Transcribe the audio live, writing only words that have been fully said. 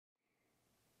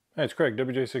Hi, it's Craig,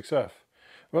 WJ6F.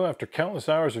 Well, after countless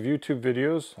hours of YouTube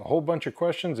videos, a whole bunch of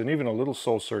questions, and even a little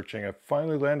soul searching, I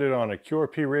finally landed on a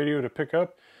QRP radio to pick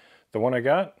up. The one I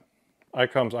got,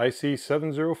 Icom's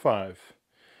IC-705. I'm going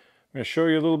to show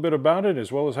you a little bit about it,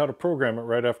 as well as how to program it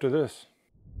right after this.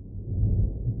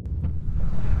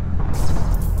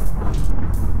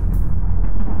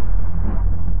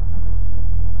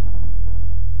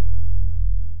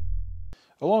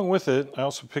 Along with it, I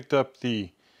also picked up the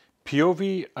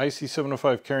Peovi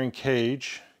IC-705 carrying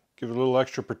cage, give it a little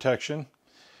extra protection.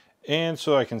 And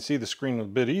so I can see the screen a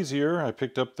bit easier, I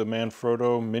picked up the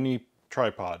Manfrotto mini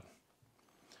tripod.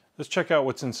 Let's check out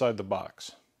what's inside the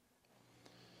box.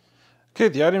 Okay,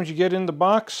 the items you get in the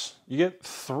box, you get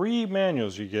 3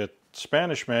 manuals. You get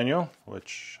Spanish manual,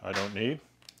 which I don't need.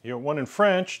 You get one in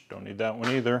French, don't need that one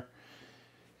either.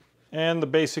 And the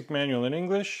basic manual in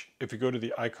English. If you go to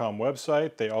the Icom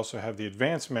website, they also have the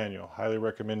advanced manual. Highly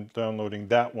recommend downloading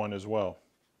that one as well.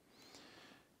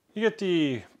 You get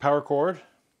the power cord.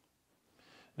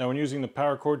 Now when using the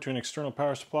power cord to an external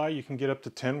power supply, you can get up to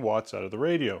 10 watts out of the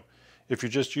radio. If you're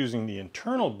just using the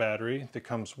internal battery that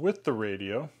comes with the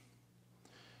radio,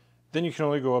 then you can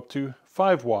only go up to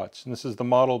 5 watts. And this is the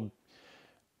model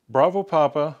Bravo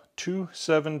Papa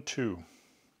 272.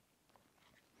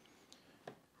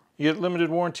 You get limited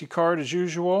warranty card as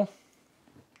usual.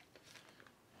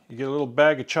 You get a little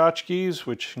bag of tchotchkes,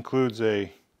 which includes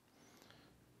a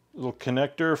little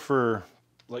connector for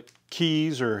like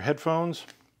keys or headphones.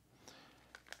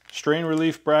 Strain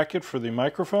relief bracket for the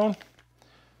microphone.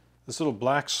 This little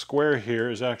black square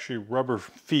here is actually rubber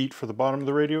feet for the bottom of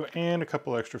the radio and a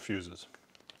couple extra fuses.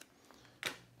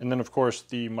 And then of course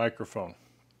the microphone.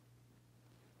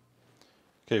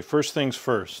 Okay, first things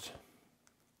first.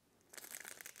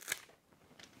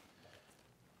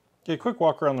 Okay, quick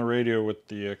walk around the radio with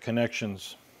the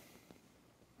connections.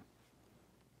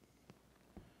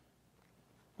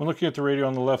 When looking at the radio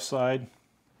on the left side,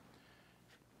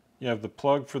 you have the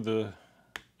plug for an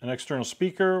external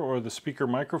speaker or the speaker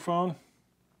microphone.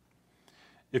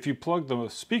 If you plug the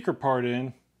speaker part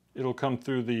in, it'll come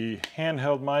through the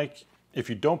handheld mic. If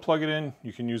you don't plug it in,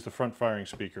 you can use the front firing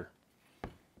speaker.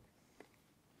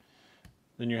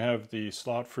 Then you have the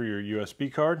slot for your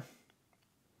USB card.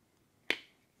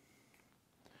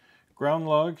 Ground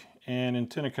lug and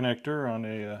antenna connector on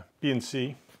a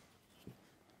BNC.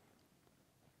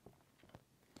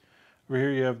 Over here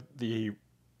you have the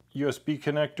USB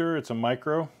connector. It's a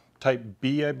micro, type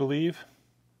B I believe,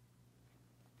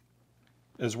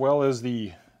 as well as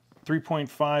the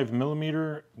 3.5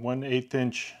 millimeter 1/8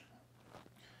 inch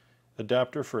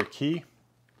adapter for a key.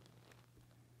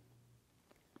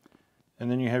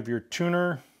 And then you have your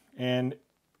tuner and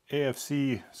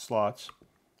AFC slots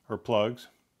or plugs,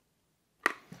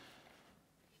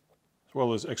 as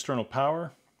well as external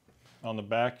power. On the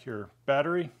back, your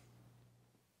battery.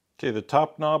 Okay, the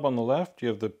top knob on the left, you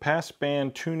have the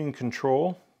passband tuning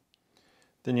control.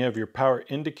 Then you have your power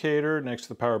indicator next to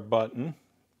the power button,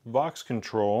 Vox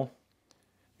control,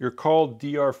 your call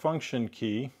DR function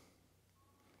key.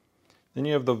 Then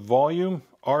you have the volume,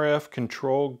 RF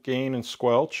control, gain and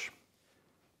squelch,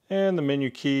 and the menu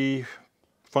key,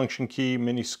 function key,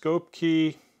 mini scope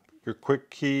key, your quick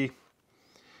key,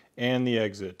 and the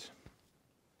exit.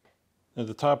 At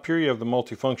the top here you have the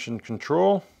multifunction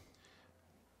control,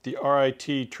 the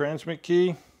RIT transmit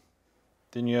key,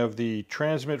 then you have the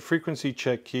transmit frequency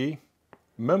check key,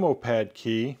 memo pad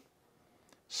key,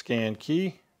 scan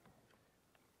key.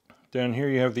 Down here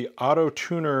you have the auto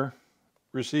tuner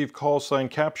receive call sign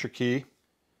capture key.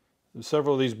 And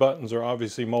several of these buttons are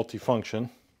obviously multifunction.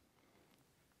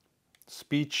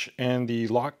 Speech and the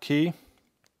lock key.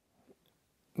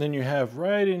 Then you have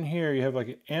right in here, you have like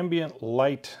an ambient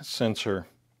light sensor.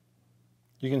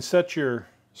 You can set your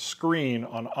screen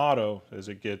on auto. As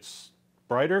it gets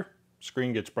brighter,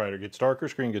 screen gets brighter, gets darker,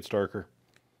 screen gets darker.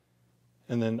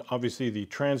 And then obviously the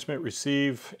transmit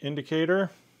receive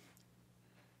indicator,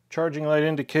 charging light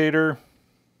indicator,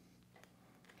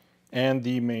 and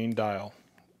the main dial,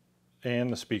 and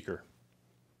the speaker.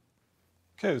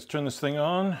 Okay, let's turn this thing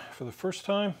on for the first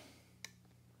time.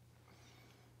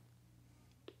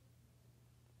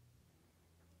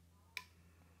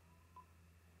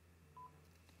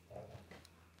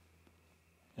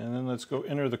 And then let's go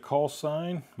enter the call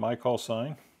sign, my call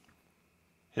sign.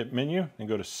 Hit menu and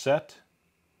go to set,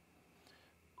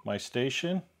 my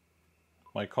station,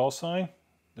 my call sign.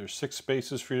 There's 6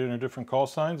 spaces for you to enter different call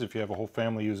signs if you have a whole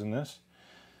family using this.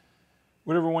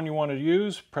 Whatever one you want to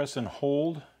use, press and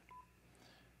hold.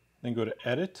 Then go to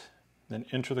edit, then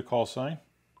enter the call sign.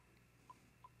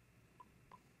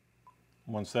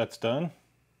 Once that's done,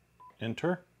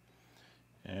 enter.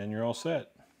 And you're all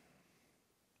set.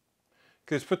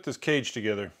 Okay, let's put this cage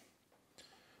together.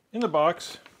 In the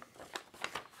box,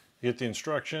 you get the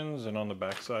instructions, and on the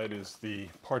back side is the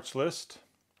parts list.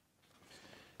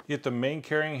 You get the main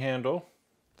carrying handle,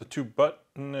 the 2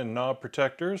 button and knob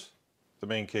protectors, the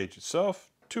main cage itself,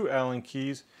 2 Allen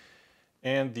keys,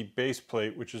 and the base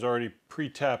plate, which is already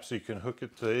pre-tapped so you can hook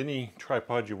it to any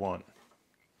tripod you want.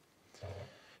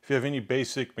 If you have any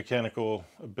basic mechanical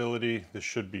ability, this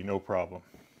should be no problem.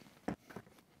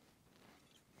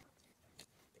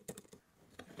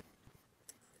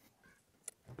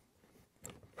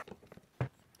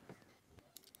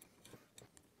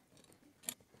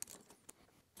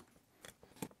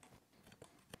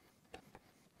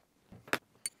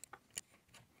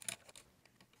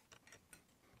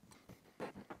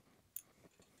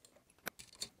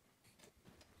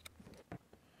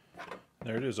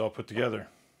 There it is, all put together.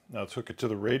 Now let's hook it to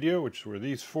the radio, which is where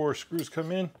these 4 screws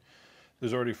come in.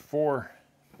 There's already 4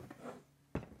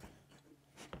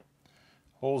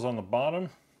 holes on the bottom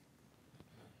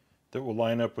that will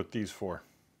line up with these 4.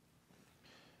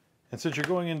 And since you're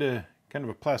going into kind of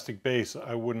a plastic base,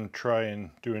 I wouldn't try and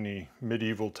do any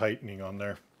medieval tightening on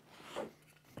there.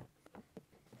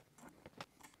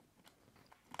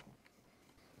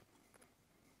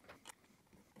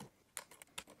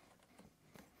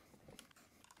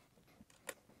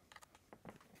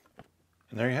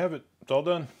 And there you have it. It's all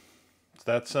done. It's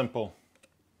that simple.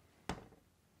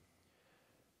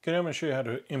 Okay, now I'm going to show you how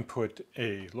to input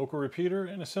a local repeater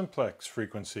and a simplex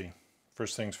frequency.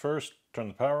 First things first, turn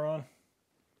the power on.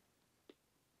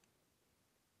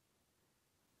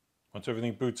 Once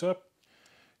everything boots up,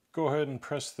 go ahead and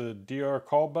press the DR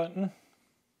call button.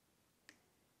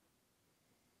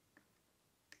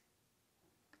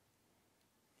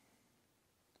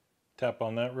 Tap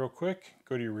on that real quick.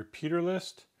 Go to your repeater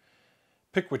list.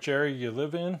 Pick which area you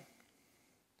live in.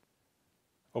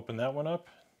 Open that one up.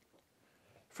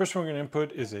 First one we're going to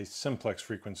input is a simplex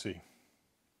frequency.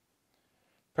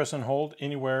 Press and hold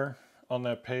anywhere on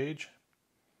that page.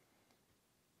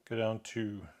 Go down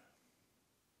to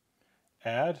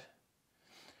Add.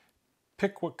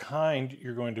 Pick what kind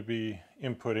you're going to be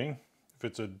inputting. If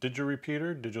it's a digital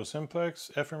repeater, digital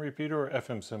simplex, FM repeater, or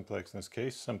FM simplex, in this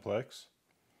case, simplex.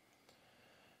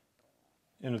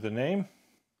 Enter the name.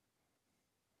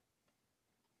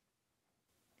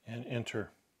 And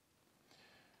enter.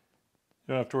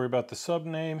 You don't have to worry about the sub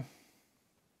name.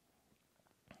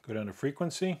 Go down to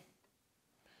frequency.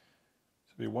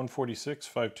 This will be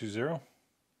 146,520.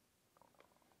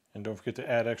 And don't forget to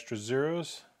add extra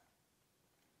zeros.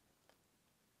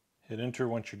 Hit enter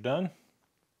once you're done.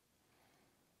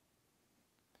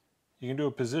 You can do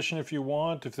a position if you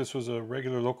want, if this was a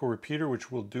regular local repeater,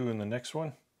 which we'll do in the next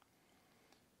one.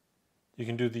 You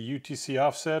can do the UTC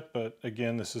offset, but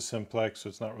again, this is simplex, so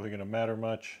it's not really going to matter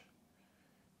much.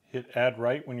 Hit add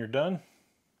right when you're done.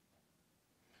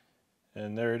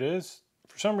 And there it is.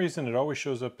 For some reason, it always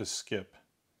shows up as skip.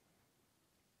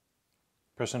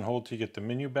 Press and hold till you get the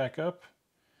menu back up.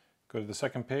 Go to the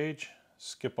second page,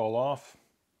 skip all off,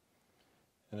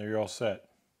 and there you're all set.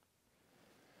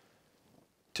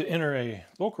 To enter a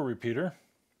local repeater,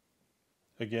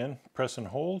 again, press and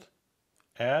hold,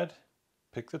 add,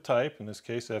 pick the type, in this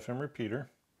case FM repeater,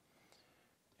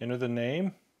 enter the name.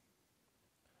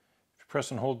 If you press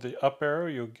and hold the up arrow,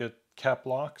 you'll get cap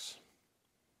locks.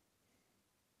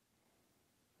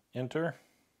 Enter.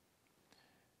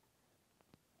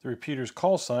 The repeater's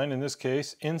call sign, in this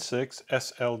case N6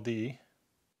 SLD.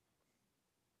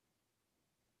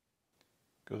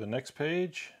 Go to the next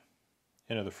page,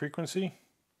 enter the frequency,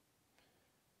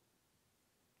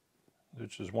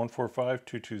 which is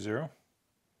 145,220.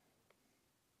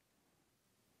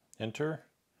 Enter.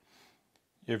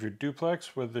 You have your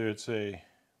duplex, whether it's a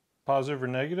positive or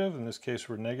negative. In this case,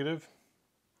 we're negative.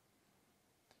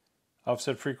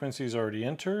 Offset frequency is already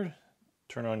entered.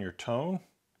 Turn on your tone.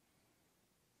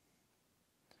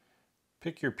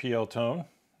 Pick your PL tone.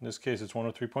 In this case, it's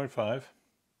 103.5.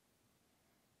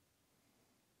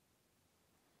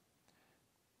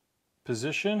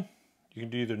 Position, you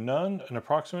can do either none, an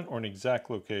approximate, or an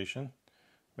exact location.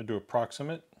 I'm going to do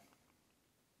approximate.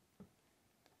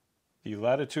 The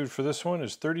latitude for this one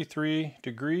is 33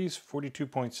 degrees,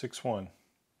 42.61. And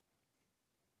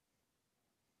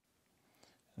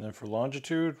then for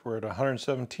longitude, we're at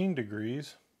 117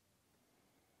 degrees,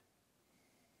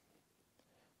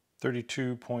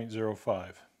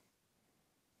 32.05.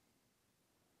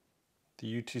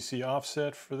 The UTC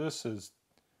offset for this is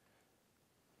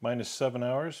 -7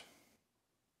 hours.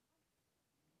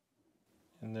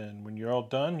 And then when you're all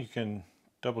done, you can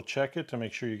double check it to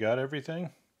make sure you got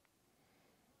everything.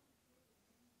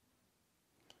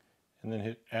 and then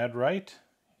hit add right,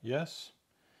 yes.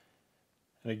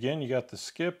 And again, you got the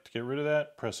skip. To get rid of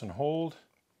that, press and hold.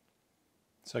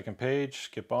 Second page,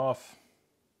 skip off.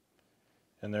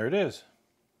 And there it is.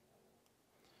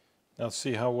 Now let's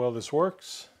see how well this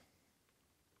works.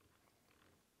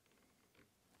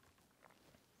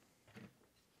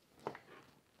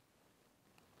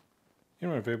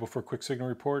 Anyone available for a quick signal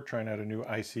report, trying out a new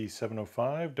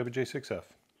IC-705 WJ6F.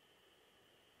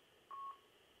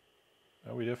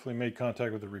 Well, we definitely made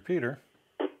contact with the repeater.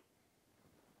 I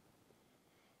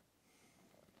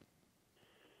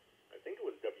think it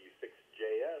was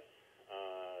W6JS,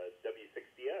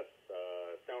 W6DS.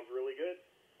 Sounds really good.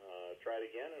 Try it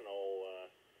again and I'll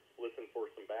listen for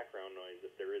some background noise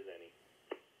if there is any.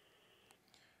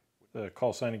 The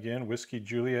call sign again, Whiskey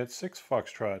Juliet 6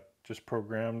 Foxtrot. Just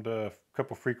programmed a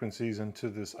couple frequencies into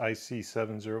this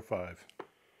IC-705.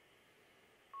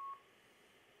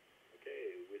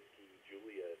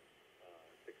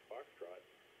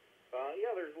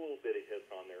 Yeah, there's a little bit of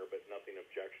hits on there, but nothing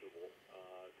objectionable.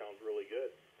 Sounds really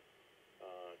good.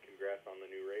 Congrats on the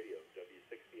new radio,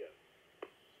 W6DS.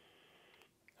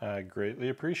 I greatly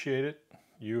appreciate it.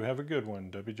 You have a good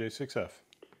one, WJ6F.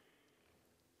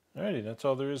 Alrighty, that's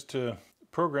all there is to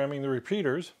programming the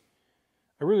repeaters.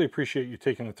 I really appreciate you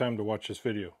taking the time to watch this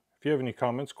video. If you have any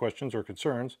comments, questions, or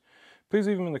concerns, please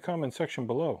leave them in the comment section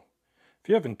below. If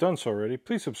you haven't done so already,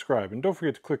 please subscribe and don't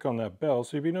forget to click on that bell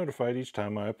so you'll be notified each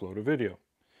time I upload a video.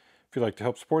 If you'd like to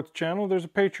help support the channel, there's a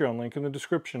Patreon link in the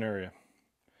description area.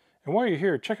 And while you're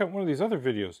here, check out one of these other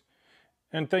videos.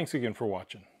 And thanks again for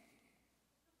watching.